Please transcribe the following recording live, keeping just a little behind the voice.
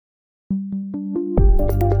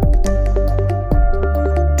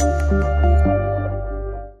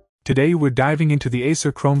Today we're diving into the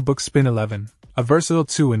Acer Chromebook Spin 11, a versatile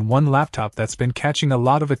 2-in-1 laptop that's been catching a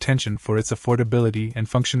lot of attention for its affordability and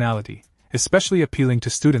functionality, especially appealing to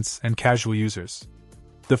students and casual users.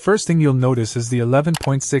 The first thing you'll notice is the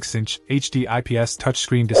 11.6-inch HD IPS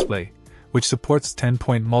touchscreen display, which supports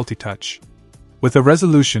 10-point multi-touch. With a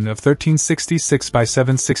resolution of 1366 by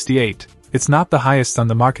 768, it's not the highest on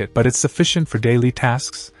the market, but it's sufficient for daily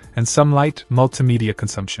tasks and some light multimedia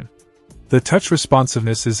consumption. The touch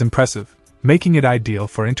responsiveness is impressive, making it ideal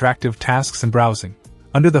for interactive tasks and browsing.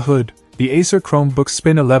 Under the hood, the Acer Chromebook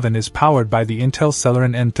Spin 11 is powered by the Intel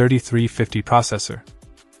Celeron N3350 processor.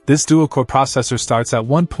 This dual-core processor starts at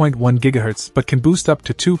 1.1 GHz but can boost up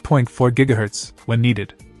to 2.4 GHz when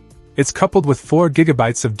needed. It's coupled with 4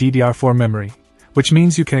 GB of DDR4 memory, which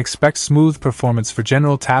means you can expect smooth performance for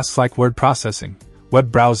general tasks like word processing, web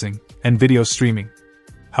browsing, and video streaming.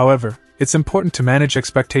 However, it's important to manage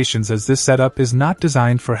expectations as this setup is not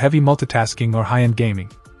designed for heavy multitasking or high-end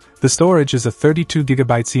gaming. The storage is a 32 GB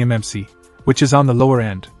eMMC, which is on the lower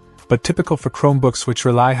end, but typical for Chromebooks which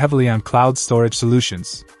rely heavily on cloud storage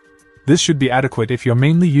solutions. This should be adequate if you're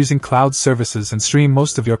mainly using cloud services and stream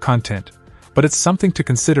most of your content, but it's something to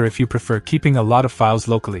consider if you prefer keeping a lot of files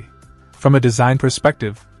locally. From a design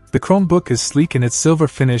perspective, the Chromebook is sleek in its silver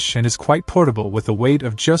finish and is quite portable with a weight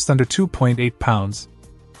of just under 2.8 pounds.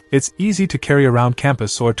 It's easy to carry around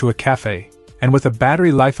campus or to a cafe, and with a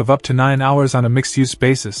battery life of up to 9 hours on a mixed-use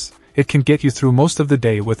basis, it can get you through most of the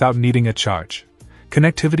day without needing a charge.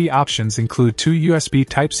 Connectivity options include 2 USB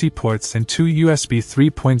Type-C ports and 2 USB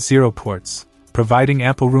 3.0 ports, providing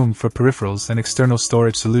ample room for peripherals and external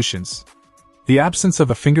storage solutions. The absence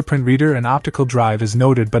of a fingerprint reader and optical drive is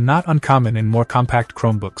noted but not uncommon in more compact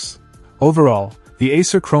Chromebooks. Overall, the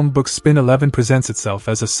Acer Chromebook Spin 11 presents itself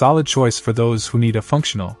as a solid choice for those who need a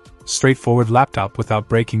functional, straightforward laptop without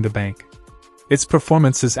breaking the bank. Its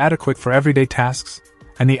performance is adequate for everyday tasks,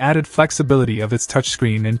 and the added flexibility of its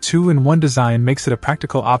touchscreen and 2-in-1 design makes it a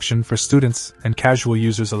practical option for students and casual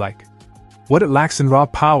users alike. What it lacks in raw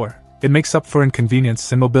power, it makes up for in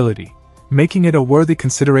convenience and mobility, making it a worthy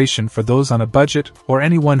consideration for those on a budget or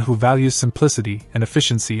anyone who values simplicity and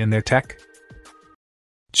efficiency in their tech.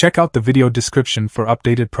 Check out the video description for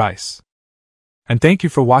updated price. And thank you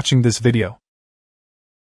for watching this video.